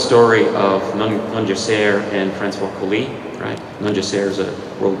know the story of Nungesser and Francois Colli, right? Nungesser is a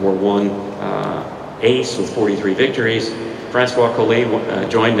World War I ace with 43 victories. Francois Colli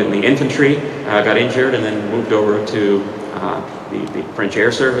joined in the infantry, got injured, and then moved over to the French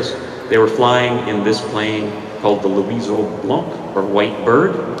Air Service. They were flying in this plane called the Louiseau Blanc, or White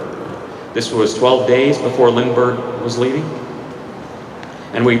Bird. This was 12 days before Lindbergh was leaving.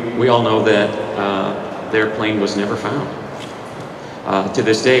 And we all know that their plane was never found. To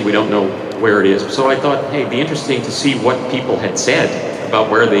this day, we don't know where it is. So I thought, hey, it'd be interesting to see what people had said about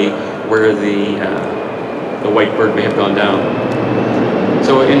where the White Bird may have gone down.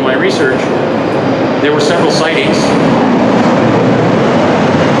 So in my research, there were several sightings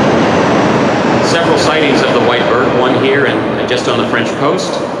of the White Bird, one here and just on the French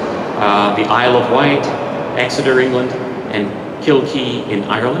coast, the Isle of Wight, Exeter, England, and Kilkee in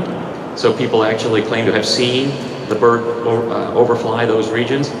Ireland. So people actually claim to have seen the bird overfly those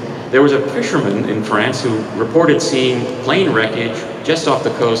regions. There was a fisherman in France who reported seeing plane wreckage just off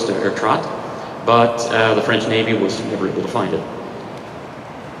the coast of Ertrot, but the French Navy was never able to find it.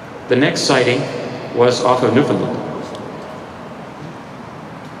 The next sighting was off of Newfoundland.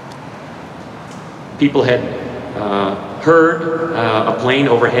 People had heard a plane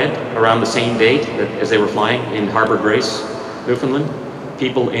overhead around the same date as they were flying in Harbour Grace, Newfoundland.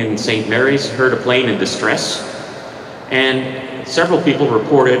 People in St. Mary's heard a plane in distress, and several people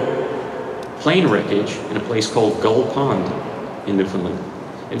reported plane wreckage in a place called Gull Pond in Newfoundland.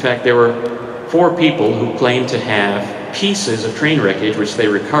 In fact, there were 4 people who claimed to have pieces of train wreckage which they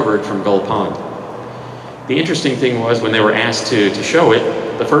recovered from Gull Pond. The interesting thing was when they were asked to show it,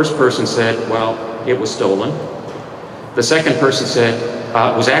 the first person said, well, it was stolen. The second person said,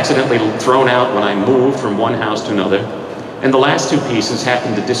 it was accidentally thrown out when I moved from one house to another. And the last 2 pieces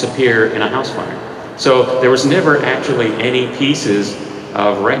happened to disappear in a house fire. So there was never actually any pieces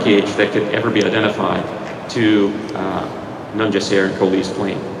of wreckage that could ever be identified to Nungesser and Colli's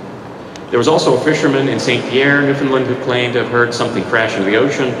plane. There was also a fisherman in St. Pierre, Newfoundland, who claimed to have heard something crash into the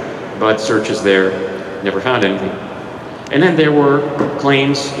ocean, but searches there never found anything. And then there were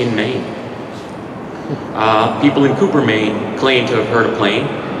claims in Maine. People in Cooper, Maine claimed to have heard a plane,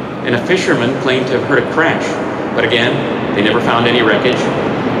 and a fisherman claimed to have heard a crash. But again, they never found any wreckage.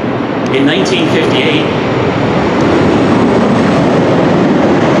 In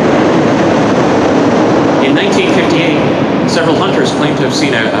 1958, several hunters claimed to have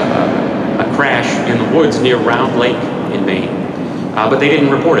seen a crash in the woods near Round Lake in Maine, but they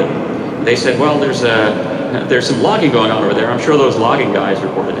didn't report it. They said, well, there's some logging going on over there. I'm sure those logging guys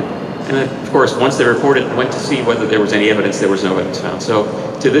reported it. And then, of course, once they reported, went to see whether there was any evidence, there was no evidence found. So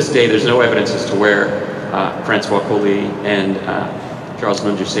to this day, there's no evidence as to where Francois Colli and Charles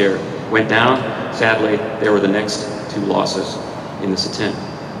Nungesser went down. Sadly, they were the next two losses in this attempt.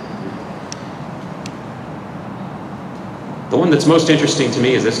 The one that's most interesting to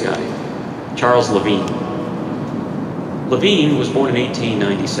me is this guy, Charles Levine. Levine was born in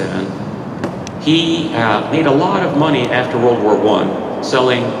 1897. He made a lot of money after World War I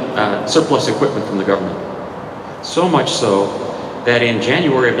selling surplus equipment from the government. So much so that in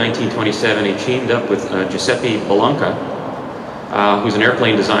January of 1927 he teamed up with Giuseppe Balanca, who's an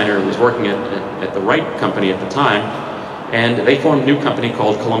airplane designer who was working at the Wright Company at the time, and they formed a new company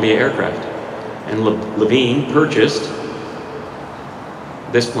called Columbia Aircraft. And Levine purchased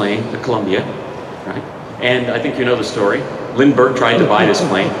this plane, the Columbia, right? And I think you know the story. Lindbergh tried to buy this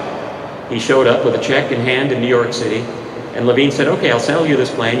plane. He showed up with a check in hand in New York City, and Levine said, okay, I'll sell you this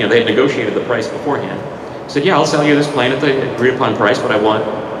plane. You know, they had negotiated the price beforehand. He said, yeah, I'll sell you this plane at the agreed upon price, but I want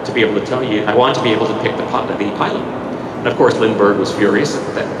to be able to tell you, I want to be able to pick the pilot. And of course, Lindbergh was furious.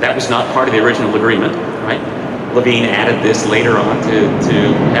 That was not part of the original agreement, right? Levine added this later on to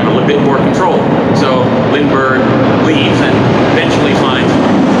have a little bit more control. So Lindbergh leaves and eventually finds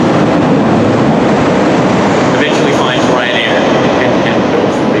Ryanair and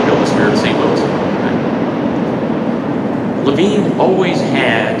they built the Spirit of St. Louis. Right? Levine always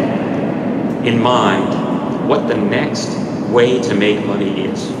had in mind what the next way to make money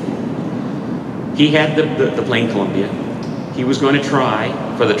is. He had the plane Columbia. He was going to try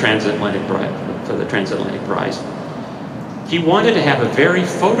for the transatlantic prize. He wanted to have a very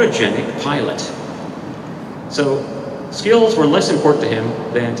photogenic pilot. So skills were less important to him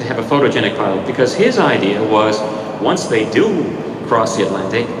than to have a photogenic pilot, because his idea was, once they do cross the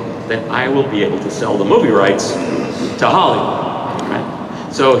Atlantic, then I will be able to sell the movie rights to Hollywood. Right?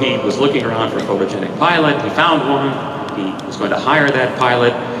 So he was looking around for a photogenic pilot. He found one. He was going to hire that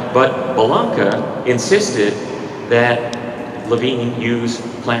pilot, but Balanca insisted that Levine use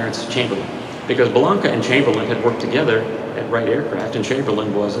Clarence Chamberlain, because Balanca and Chamberlain had worked together at Wright Aircraft, and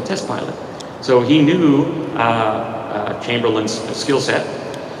Chamberlain was a test pilot. So he knew Chamberlain's skill set.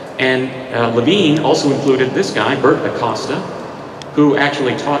 And Levine also included this guy, Bert Acosta, who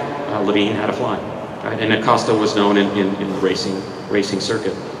actually taught Levine how to fly. Right? And Acosta was known in the racing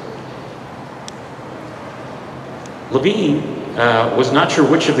circuit. Levine was not sure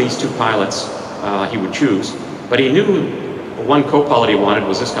which of these two pilots he would choose, but he knew one co-pilot he wanted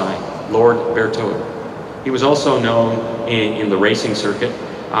was this guy, Lord Berthoud. He was also known in the racing circuit.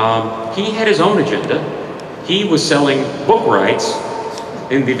 He had his own agenda. He was selling book rights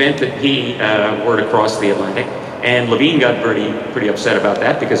in the event that he were to cross the Atlantic, and Levine got pretty upset about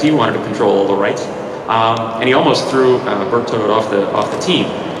that because he wanted to control all the rights, and he almost threw Berthoud off the team.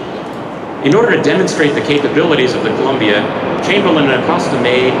 In order to demonstrate the capabilities of the Columbia, Chamberlain and Acosta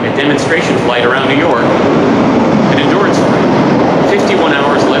made a demonstration flight around New York, an endurance flight, 51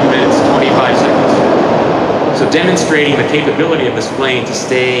 hours, 11 minutes, 25 seconds. So demonstrating the capability of this plane to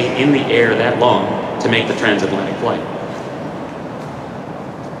stay in the air that long to make the transatlantic flight.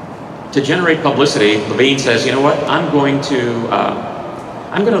 To generate publicity, Levine says, you know what, I'm going to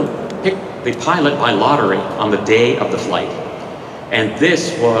pick the pilot by lottery on the day of the flight. And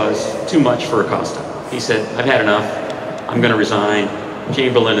this was too much for Acosta. He said, I've had enough, I'm going to resign.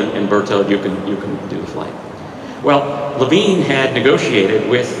 Chamberlain and Berthoud, you can do the flight. Well, Levine had negotiated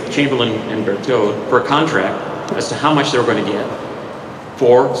with Chamberlain and Berthoud for a contract as to how much they were going to get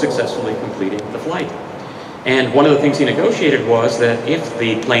for successfully completing the flight. And one of the things he negotiated was that if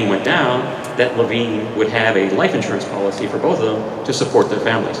the plane went down, that Levine would have a life insurance policy for both of them to support their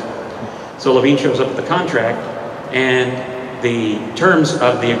families. So Levine shows up at the contract, and the terms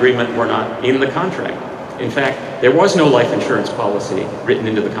of the agreement were not in the contract. In fact, there was no life insurance policy written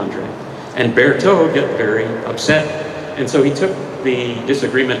into the contract. And Berthoud got very upset, and so he took the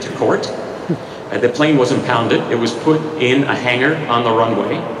disagreement to court. The plane was impounded. It was put in a hangar on the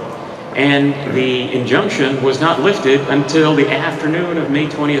runway, and the injunction was not lifted until the afternoon of May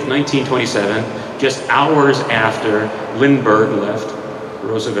 20th, 1927, just hours after Lindbergh left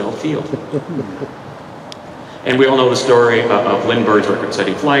Roosevelt Field. And we all know the story of Lindbergh's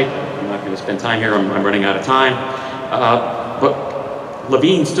record-setting flight. I'm not going to spend time here, I'm running out of time. But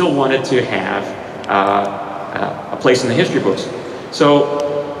Levine still wanted to have a place in the history books.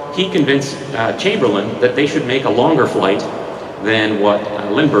 So he convinced Chamberlain that they should make a longer flight than what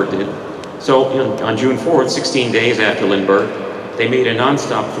Lindbergh did. So on June 4th, 16 days after Lindbergh, they made a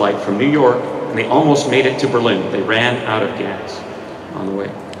non-stop flight from New York, and they almost made it to Berlin. They ran out of gas on the way.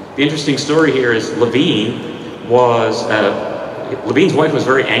 The interesting story here is Levine's wife was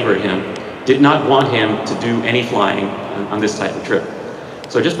very angry at him, did not want him to do any flying on this type of trip.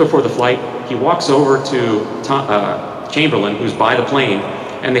 So just before the flight, he walks over to Chamberlain, who's by the plane,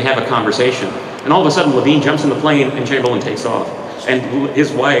 and they have a conversation. And all of a sudden, Levine jumps in the plane, and Chamberlain takes off. And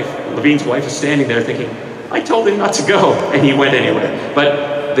his wife, Levine's wife, is standing there thinking, I told him not to go, and he went anyway.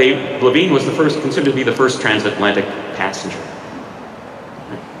 But Levine was considered to be the first transatlantic passenger.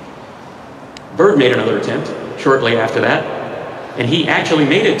 Byrd made another attempt shortly after that, and he actually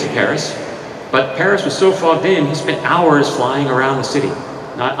made it to Paris. But Paris was so fogged in, he spent hours flying around the city,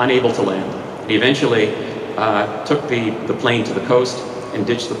 unable to land. He eventually took the plane to the coast and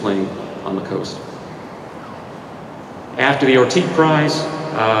ditched the plane on the coast. After the Ortiz Prize,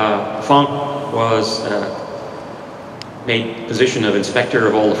 Fonck was made position of inspector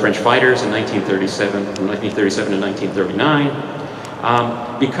of all the French fighters in 1937, from 1937 to 1939.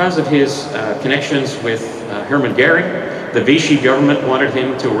 Because of his connections with Hermann Goering, the Vichy government wanted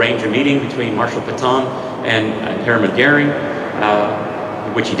him to arrange a meeting between Marshal Pétain and Hermann Goering,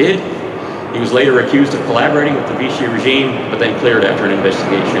 which he did. He was later accused of collaborating with the Vichy regime, but then cleared after an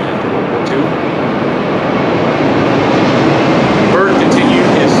investigation after World War II. Byrd continued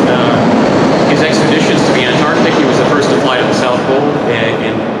his expeditions to the Antarctic. He was the first to fly to the South Pole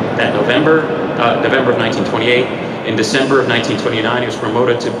in that November of 1928. In December of 1929, he was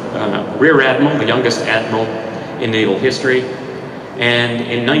promoted to Rear Admiral, the youngest admiral in naval history. And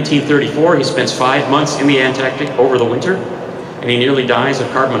in 1934, he spends 5 months in the Antarctic over the winter, and he nearly dies of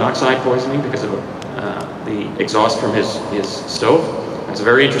carbon monoxide poisoning because of the exhaust from his stove. It's a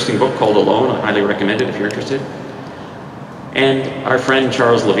very interesting book called Alone. I highly recommend it if you're interested. And our friend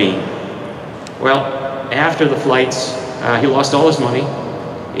Charles Levine. Well, after the flights, he lost all his money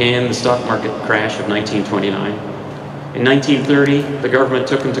in the stock market crash of 1929. In 1930, the government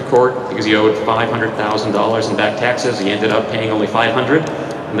took him to court because he owed $500,000 in back taxes. He ended up paying only $500,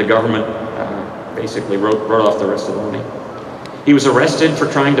 and the government basically wrote off the rest of the money. He was arrested for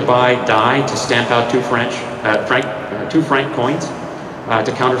trying to buy dye to stamp out two franc coins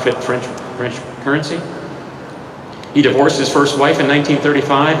to counterfeit French currency. He divorced his first wife in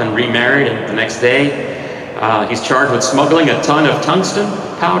 1935 and remarried the next day. He's charged with smuggling a ton of tungsten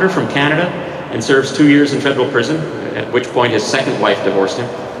powder from Canada and serves 2 years in federal prison, at which point his second wife divorced him.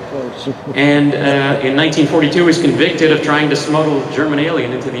 And in 1942, he's convicted of trying to smuggle German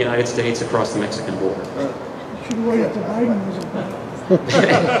alien into the United States across the Mexican border. Should have waited till Biden was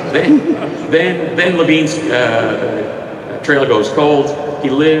then Levine's trail goes cold. He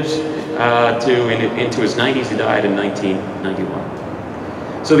lives into his 90s. He died in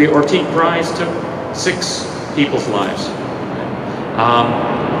 1991. So the Ortiz Prize took 6 people's lives.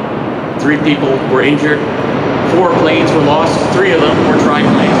 3 people were injured. 4 planes were lost. 3 of them were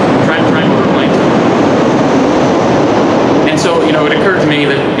tri-motor planes. And so, it occurred to me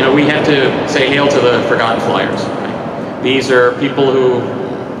that, we have to say hail to the forgotten flyers. Right? These are people who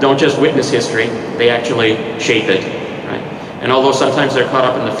don't just witness history, they actually shape it. Right? And although sometimes they're caught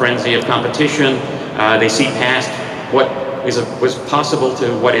up in the frenzy of competition, they see past what was possible to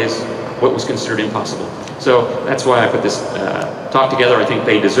what was considered impossible. So that's why I put this talk together. I think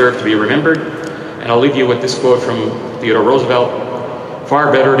they deserve to be remembered. And I'll leave you with this quote from Theodore Roosevelt: "Far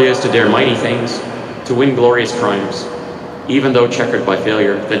better it is to dare mighty things, to win glorious triumphs, even though checkered by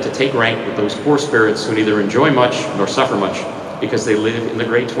failure, than to take rank with those poor spirits who neither enjoy much nor suffer much, because they live in the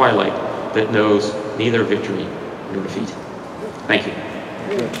great twilight that knows neither victory nor defeat." Thank you.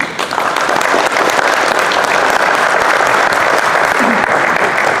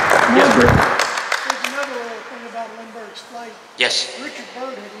 Yes, Bert. There's another little thing about Lindbergh's flight. Yes. Richard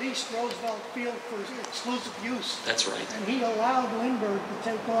Byrd had leased Roosevelt Field for exclusive use. That's right. And he allowed Lindbergh to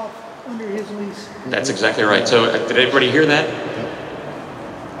take off under his lease. That's exactly right. So did everybody hear that?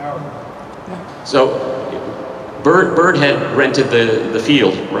 So Byrd had rented the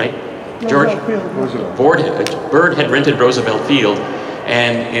field, right? George? Byrd had rented Roosevelt Field,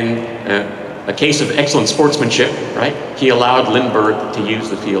 and in a case of excellent sportsmanship, right, he allowed Lindbergh to use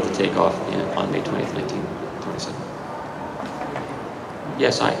the field to take off on May 20th, 1927.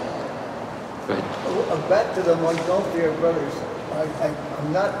 Yes, go ahead. Back to the Montgolfier brothers.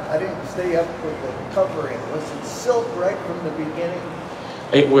 I didn't stay up with the covering. Was it silk right from the beginning?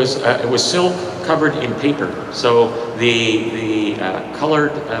 It was silk covered in paper. So the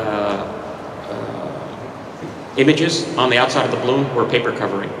colored images on the outside of the balloon were paper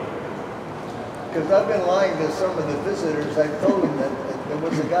covering. Because I've been lying to some of the visitors. I told them that there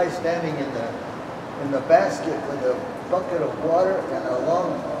was a guy standing in the basket with a bucket of water and a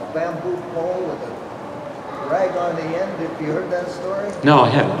long bamboo pole with a rag on the end. Have you heard that story? No, I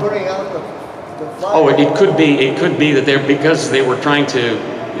haven't. Putting out the fire. Oh, it could be that because they were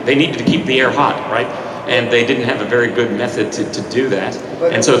they needed to keep the air hot, right? and they didn't have a very good method to do that.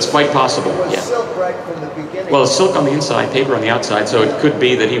 But And so it's quite possible. It was Yeah. silk right from the beginning. Well, it's silk on the inside, paper on the outside, so it could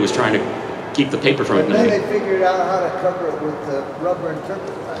be that he was trying to keep the paper from But then igniting. they figured out how to cover it with the rubber and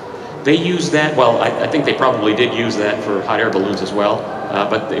turpentine. They used that, well, I think they probably did use that for hot air balloons as well,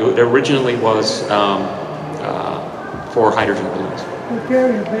 but it originally was for hydrogen balloons. We're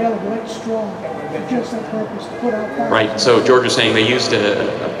carrying a bale of wet straw for just that purpose, to put out fire. Right, so George is saying they used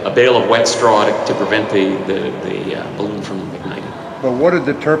a bale of wet straw to prevent the balloon from igniting. But what did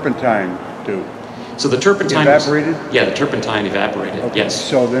the turpentine do? So the turpentine Evaporated? Yeah, the turpentine evaporated, Okay, yes.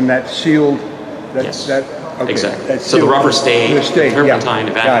 So then that sealed, Yes. okay, Exactly. that So the sealed- rubber stayed, it stayed, the turpentine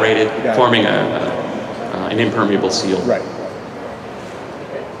yeah. evaporated, Got it. forming an impermeable seal. Right.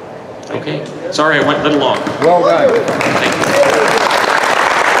 Okay, sorry I went a little long. Well done. Thank you.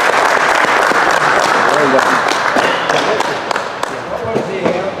 Well done.